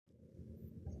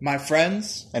My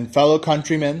friends and fellow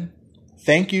countrymen,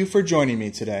 thank you for joining me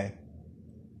today.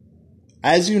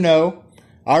 As you know,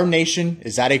 our nation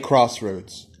is at a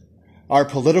crossroads. Our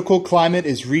political climate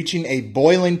is reaching a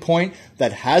boiling point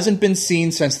that hasn't been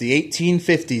seen since the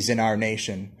 1850s in our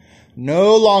nation.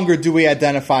 No longer do we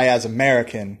identify as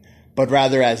American, but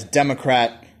rather as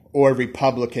Democrat or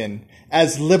Republican,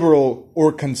 as liberal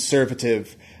or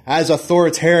conservative, as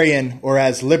authoritarian or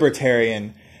as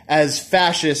libertarian, as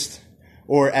fascist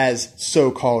or as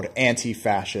so-called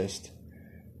anti-fascist.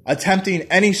 Attempting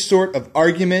any sort of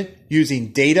argument using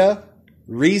data,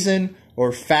 reason,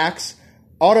 or facts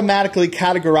automatically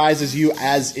categorizes you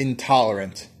as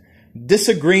intolerant.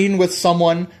 Disagreeing with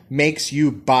someone makes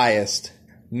you biased.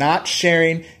 Not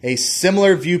sharing a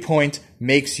similar viewpoint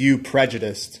makes you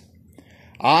prejudiced.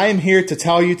 I am here to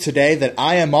tell you today that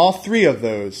I am all three of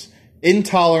those: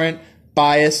 intolerant,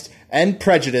 biased, and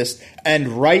prejudiced, and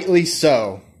rightly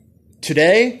so.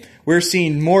 Today, we're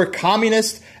seeing more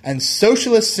communist and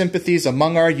socialist sympathies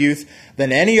among our youth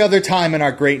than any other time in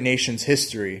our great nation's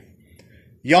history.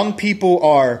 Young people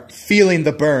are feeling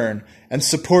the burn and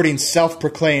supporting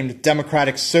self-proclaimed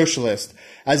democratic socialists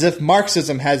as if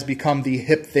Marxism has become the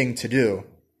hip thing to do.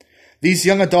 These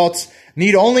young adults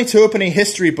need only to open a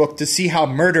history book to see how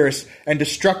murderous and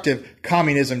destructive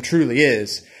communism truly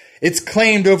is. It's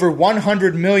claimed over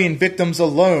 100 million victims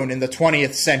alone in the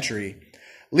 20th century.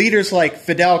 Leaders like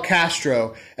Fidel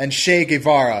Castro and Che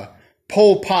Guevara,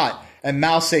 Pol Pot and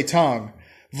Mao Zedong,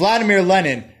 Vladimir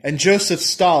Lenin and Joseph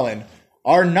Stalin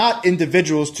are not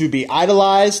individuals to be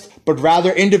idolized, but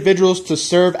rather individuals to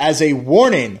serve as a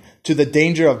warning to the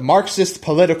danger of Marxist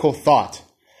political thought.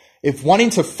 If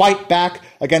wanting to fight back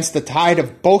against the tide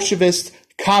of Bolshevist,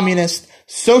 communist,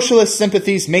 socialist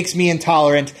sympathies makes me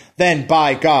intolerant, then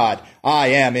by God, I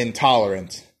am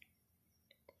intolerant.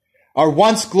 Our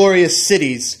once glorious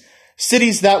cities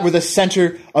that were the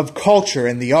center of culture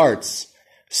and the arts,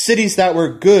 cities that were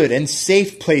good and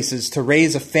safe places to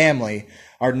raise a family,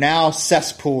 are now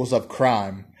cesspools of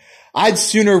crime. I'd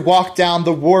sooner walk down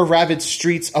the war-ravaged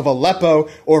streets of Aleppo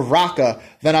or Raqqa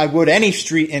than I would any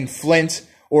street in Flint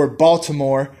or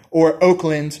Baltimore or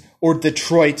Oakland or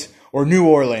Detroit or New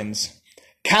Orleans.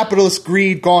 Capitalist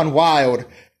greed gone wild,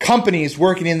 companies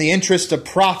working in the interest of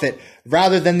profit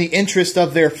rather than the interest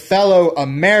of their fellow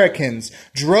Americans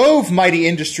drove mighty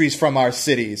industries from our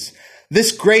cities.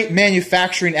 This great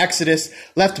manufacturing exodus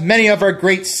left many of our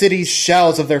great cities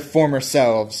shells of their former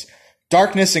selves.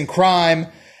 Darkness and crime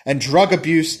and drug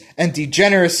abuse and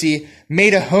degeneracy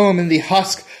made a home in the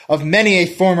husk of many a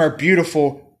former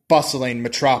beautiful, bustling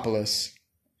metropolis.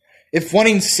 If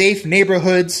wanting safe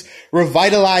neighborhoods,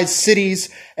 revitalized cities,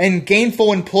 and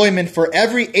gainful employment for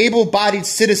every able-bodied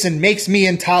citizen makes me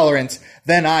intolerant,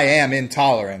 then I am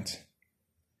intolerant.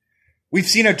 We've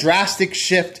seen a drastic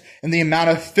shift in the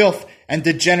amount of filth and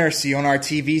degeneracy on our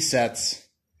TV sets.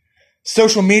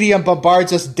 Social media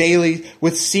bombards us daily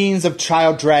with scenes of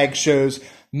child drag shows,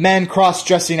 men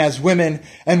cross-dressing as women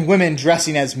and women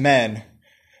dressing as men.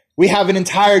 We have an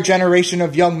entire generation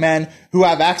of young men who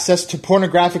have access to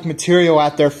pornographic material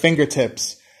at their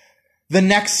fingertips. The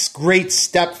next great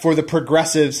step for the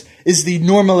progressives is the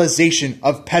normalization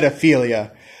of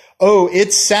pedophilia. Oh,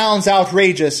 it sounds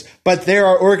outrageous, but there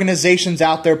are organizations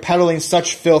out there peddling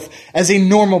such filth as a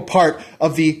normal part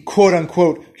of the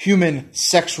quote-unquote human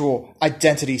sexual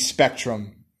identity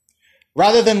spectrum.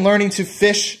 Rather than learning to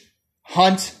fish,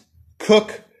 hunt,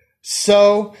 cook,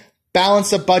 sew,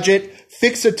 balance a budget,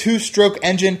 fix a two-stroke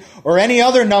engine, or any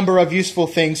other number of useful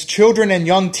things, children and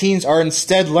young teens are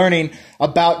instead learning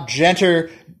about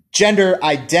gender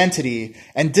identity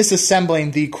and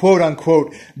disassembling the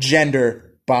quote-unquote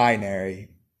gender binary.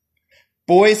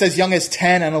 Boys as young as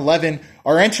 10 and 11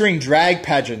 are entering drag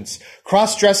pageants,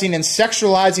 cross-dressing and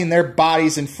sexualizing their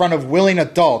bodies in front of willing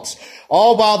adults,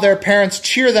 all while their parents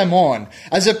cheer them on,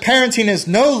 as if parenting is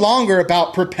no longer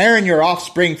about preparing your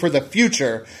offspring for the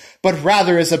future, but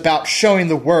rather is about showing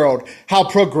the world how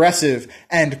progressive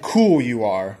and cool you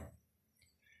are.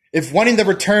 If wanting the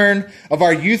return of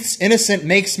our youth's innocence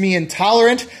makes me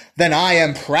intolerant, then I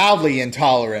am proudly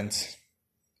intolerant.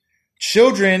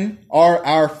 Children are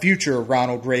our future,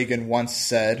 Ronald Reagan once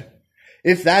said.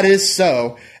 If that is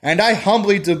so, and I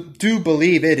humbly do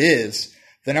believe it is,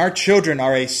 then our children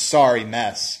are a sorry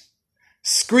mess.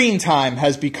 Screen time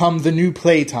has become the new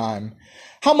playtime.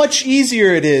 How much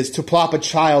easier it is to plop a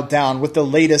child down with the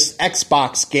latest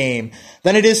Xbox game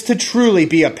than it is to truly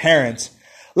be a parent.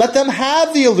 Let them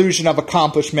have the illusion of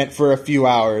accomplishment for a few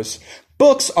hours.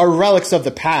 Books are relics of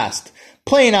the past.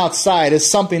 Playing outside is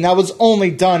something that was only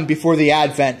done before the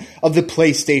advent of the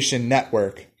PlayStation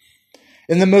Network.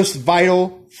 In the most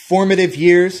vital, formative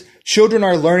years, children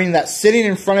are learning that sitting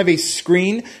in front of a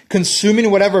screen,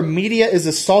 consuming whatever media is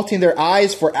assaulting their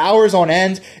eyes for hours on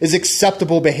end is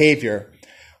acceptable behavior.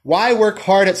 Why work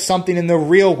hard at something in the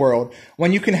real world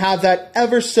when you can have that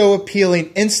ever so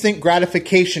appealing instant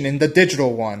gratification in the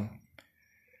digital one?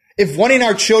 If wanting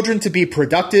our children to be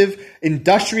productive,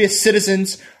 industrious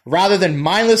citizens rather than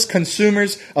mindless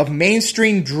consumers of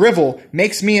mainstream drivel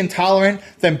makes me intolerant,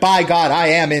 then by God, I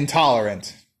am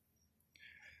intolerant.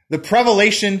 The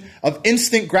prevalence of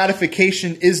instant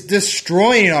gratification is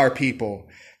destroying our people.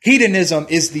 Hedonism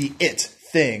is the it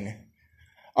thing.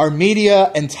 Our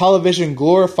media and television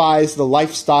glorifies the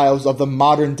lifestyles of the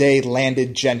modern day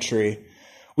landed gentry.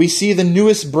 We see the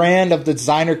newest brand of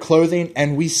designer clothing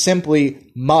and we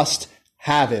simply must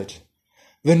have it.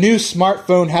 The new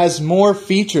smartphone has more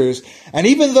features, and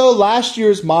even though last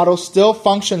year's model still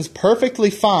functions perfectly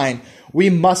fine, we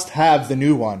must have the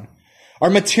new one. Our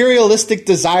materialistic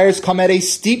desires come at a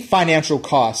steep financial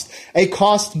cost, a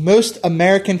cost most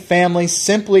American families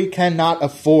simply cannot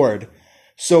afford.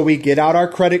 So we get out our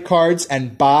credit cards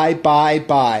and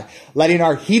buy, letting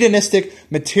our hedonistic,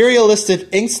 materialistic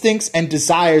instincts and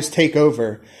desires take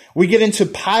over. We get into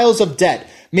piles of debt,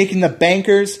 making the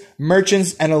bankers,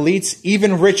 merchants, and elites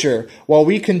even richer while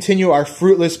we continue our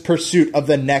fruitless pursuit of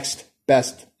the next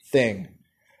best thing.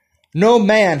 No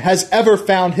man has ever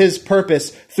found his purpose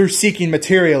through seeking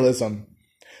materialism.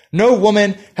 No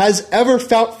woman has ever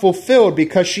felt fulfilled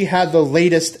because she had the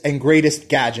latest and greatest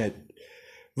gadget.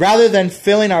 Rather than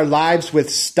filling our lives with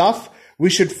stuff, we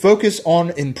should focus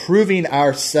on improving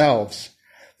ourselves.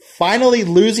 Finally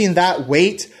losing that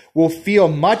weight will feel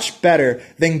much better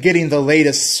than getting the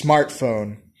latest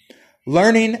smartphone.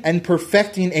 Learning and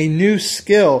perfecting a new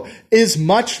skill is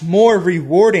much more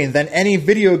rewarding than any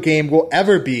video game will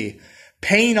ever be.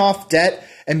 Paying off debt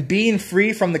and being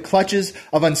free from the clutches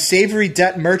of unsavory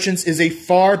debt merchants is a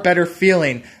far better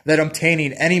feeling than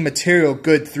obtaining any material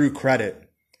good through credit.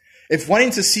 If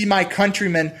wanting to see my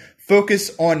countrymen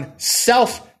focus on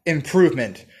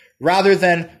self-improvement rather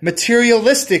than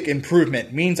materialistic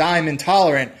improvement means I'm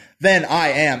intolerant, then I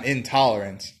am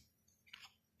intolerant.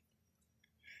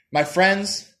 My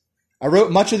friends, I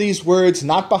wrote much of these words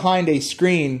not behind a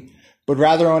screen, but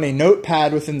rather on a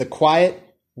notepad within the quiet,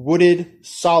 wooded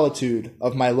solitude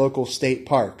of my local state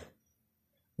park.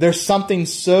 There's something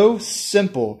so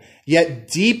simple, yet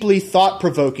deeply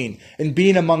thought-provoking in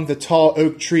being among the tall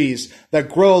oak trees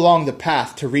that grow along the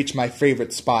path to reach my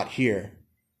favorite spot here.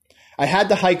 I had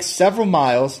to hike several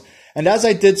miles, and as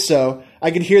I did so, I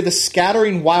could hear the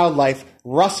scattering wildlife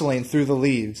rustling through the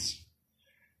leaves.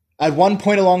 At one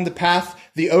point along the path,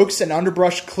 the oaks and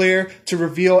underbrush clear to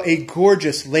reveal a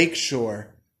gorgeous lake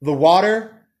shore. The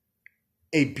water,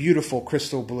 a beautiful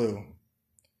crystal blue.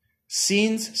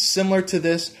 Scenes similar to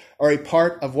this are a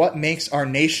part of what makes our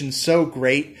nation so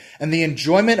great, and the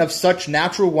enjoyment of such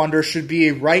natural wonder should be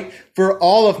a right for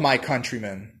all of my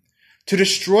countrymen. To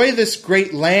destroy this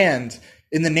great land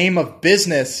in the name of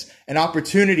business and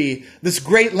opportunity, this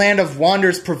great land of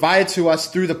wonders provided to us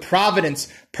through the providence,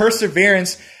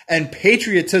 perseverance, and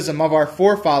patriotism of our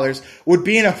forefathers, would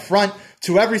be an affront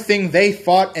to everything they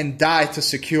fought and died to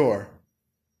secure.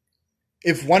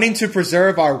 If wanting to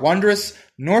preserve our wondrous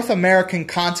North American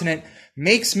continent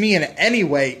makes me in any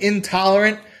way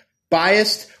intolerant,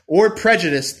 biased, or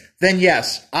prejudiced, then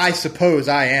yes, I suppose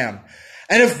I am.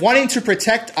 And if wanting to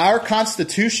protect our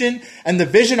Constitution and the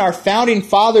vision our founding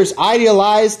fathers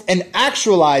idealized and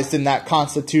actualized in that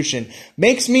Constitution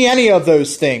makes me any of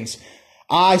those things,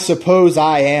 I suppose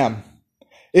I am.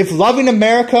 If loving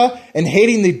America and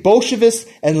hating the Bolshevists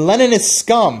and Leninist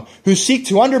scum who seek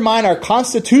to undermine our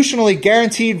constitutionally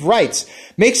guaranteed rights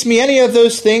makes me any of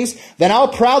those things, then I'll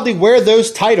proudly wear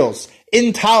those titles,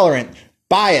 intolerant,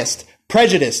 biased,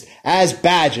 prejudiced, as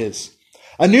badges.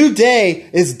 A new day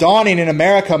is dawning in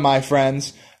America, my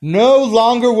friends. No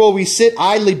longer will we sit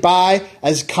idly by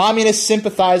as communist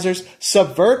sympathizers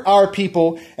subvert our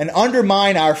people and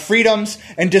undermine our freedoms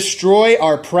and destroy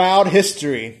our proud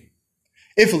history.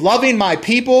 If loving my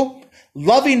people,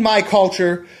 loving my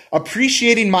culture,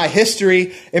 appreciating my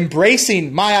history,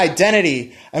 embracing my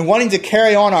identity, and wanting to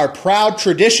carry on our proud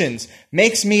traditions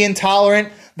makes me intolerant,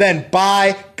 then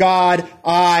by God,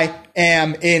 I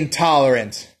am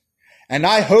intolerant. And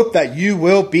I hope that you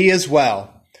will be as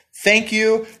well. Thank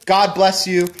you, God bless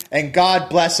you, and God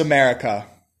bless America.